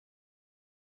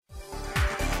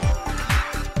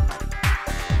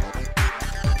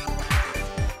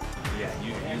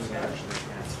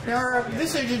Now,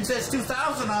 this engine says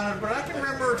 2,000 on it, but I can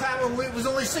remember a time when it was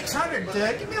only 600.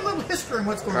 Give me a little history on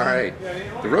what's going on. All right.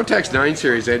 The Rotax 9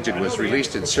 Series engine was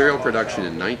released in serial production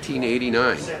in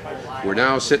 1989. We're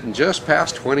now sitting just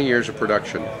past 20 years of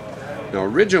production. Now,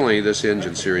 originally, this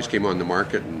engine series came on the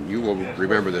market, and you will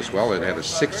remember this well, it had a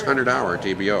 600-hour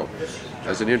TBO.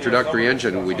 As an introductory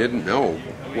engine, we didn't know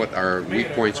what our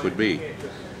weak points would be.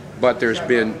 But there's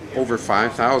been over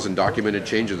 5,000 documented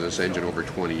changes in this engine over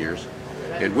 20 years.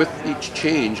 And with each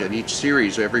change and each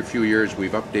series, every few years,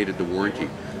 we've updated the warranty.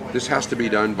 This has to be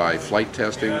done by flight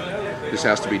testing. This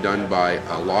has to be done by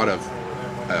a lot of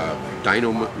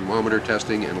dynamometer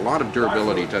testing and a lot of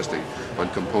durability testing on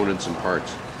components and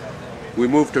parts. We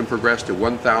moved and progressed to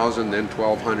 1,000, then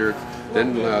 1,200,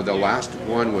 then the last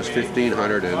one was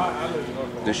 1,500, and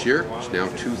this year it's now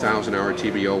 2,000-hour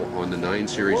TBO on the 9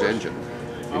 Series engine.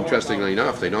 Interestingly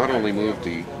enough, they not only moved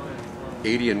the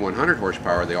 80 and 100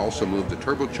 horsepower, they also moved the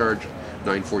turbocharged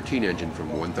 914 engine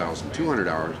from 1,200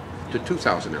 hours to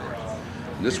 2,000 hours.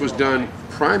 And this was done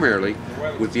primarily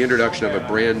with the introduction of a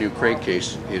brand new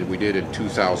crankcase we did in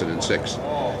 2006.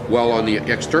 Well, on the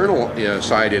external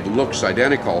side, it looks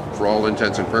identical for all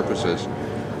intents and purposes.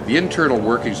 The internal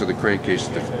workings of the crankcase,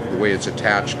 the way it's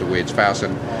attached, the way it's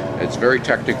fastened, it's very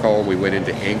technical. We went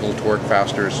into angle torque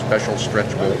fasteners, special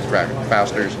stretch bolt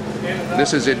fasteners. This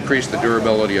has increased the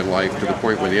durability and life to the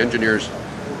point where the engineers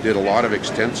did a lot of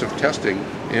extensive testing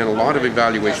and a lot of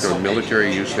evaluation on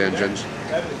military use engines,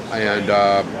 and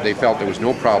they felt there was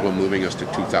no problem moving us to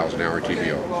 2,000-hour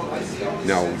TBO.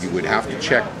 Now, you would have to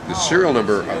check the serial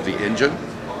number of the engine.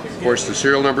 Of course, the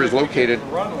serial number is located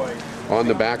on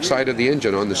the back side of the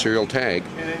engine on the serial tag,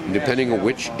 and depending on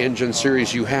which engine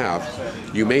series you have,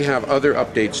 you may have other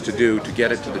updates to do to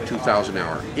get it to the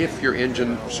 2,000-hour. If your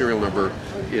engine serial number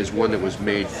is one that was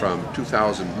made from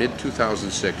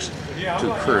mid-2006 to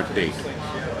the current date.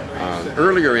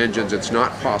 Earlier engines, it's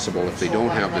not possible if they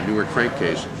don't have the newer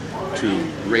crankcase to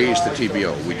raise the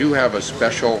TBO. We do have a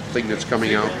special thing that's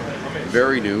coming out,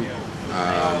 very new.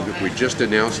 We just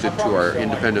announced it to our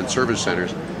independent service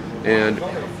centers, and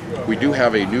we do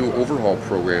have a new overhaul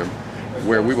program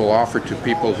where we will offer to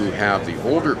people who have the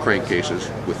older crankcases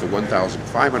with the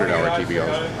 1,500-hour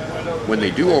TBOs. When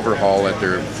they do overhaul at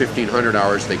their 1,500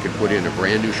 hours, they can put in a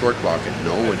brand new short block at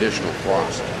no additional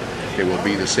cost. It will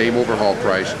be the same overhaul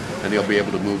price, and they'll be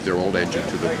able to move their old engine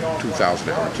to the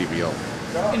 2,000-hour TBO.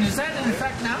 And is that in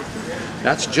effect now?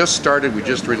 That's just started. We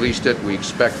just released it. We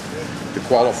expect to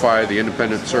qualify the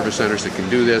independent service centers that can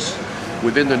do this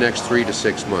within the next 3 to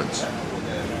 6 months.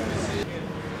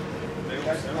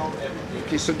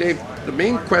 Okay, so Dave, the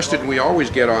main question we always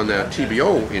get on that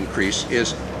TBO increase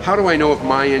is, how do I know if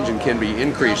my engine can be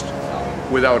increased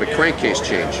without a crankcase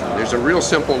change? There's a real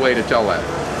simple way to tell that.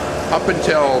 Up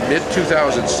until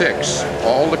mid-2006,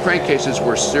 all the crankcases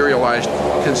were serialized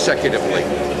consecutively.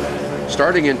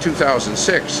 Starting in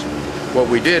 2006, what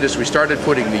we did is we started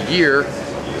putting the year,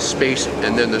 space,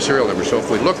 and then the serial number. So if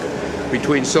we look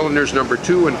between cylinders number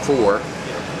 2 and 4,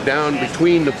 down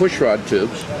between the pushrod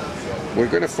tubes, we're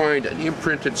going to find an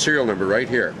imprinted serial number right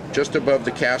here, just above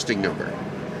the casting number.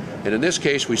 And in this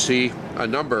case, we see a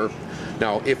number.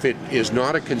 Now, if it is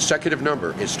not a consecutive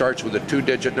number, it starts with a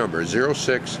 2-digit number,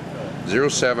 06,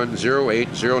 07, 08,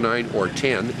 09, or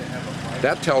 10.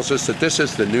 That tells us that this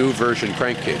is the new version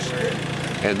crankcase.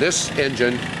 And this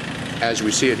engine, as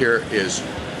we see it here, is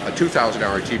a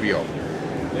 2,000-hour TBO.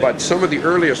 But some of the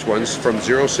earliest ones, from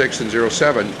 06 and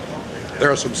 07, there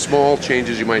are some small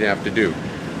changes you might have to do.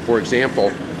 For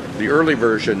example, the early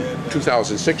version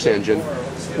 2006 engine,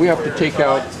 we have to take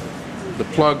out the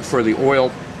plug for the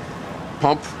oil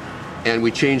pump, and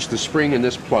we change the spring in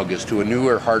this plug as to a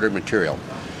newer, harder material.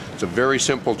 It's a very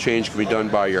simple change, can be done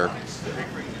by your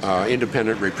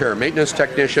independent repair maintenance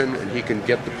technician, and he can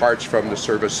get the parts from the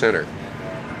service center.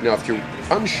 Now, if you're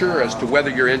unsure as to whether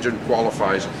your engine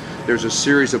qualifies, there's a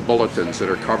series of bulletins that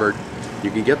are covered. You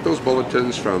can get those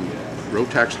bulletins from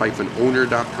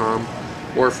rotax-owner.com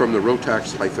or from the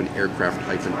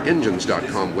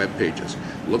rotax-aircraft-engines.com web pages.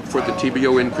 Look for the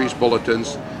TBO increase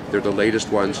bulletins. They're the latest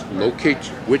ones.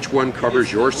 Locate which one covers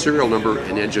your serial number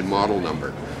and engine model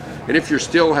number. And if you're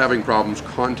still having problems,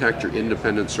 contact your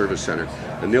independent service center,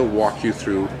 and they'll walk you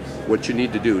through what you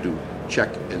need to do to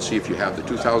check and see if you have the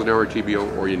 2,000-hour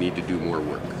TBO or you need to do more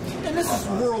work. And this is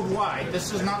worldwide.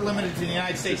 This is not limited to the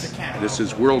United States or Canada. This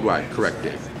is worldwide, correct,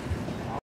 Dave.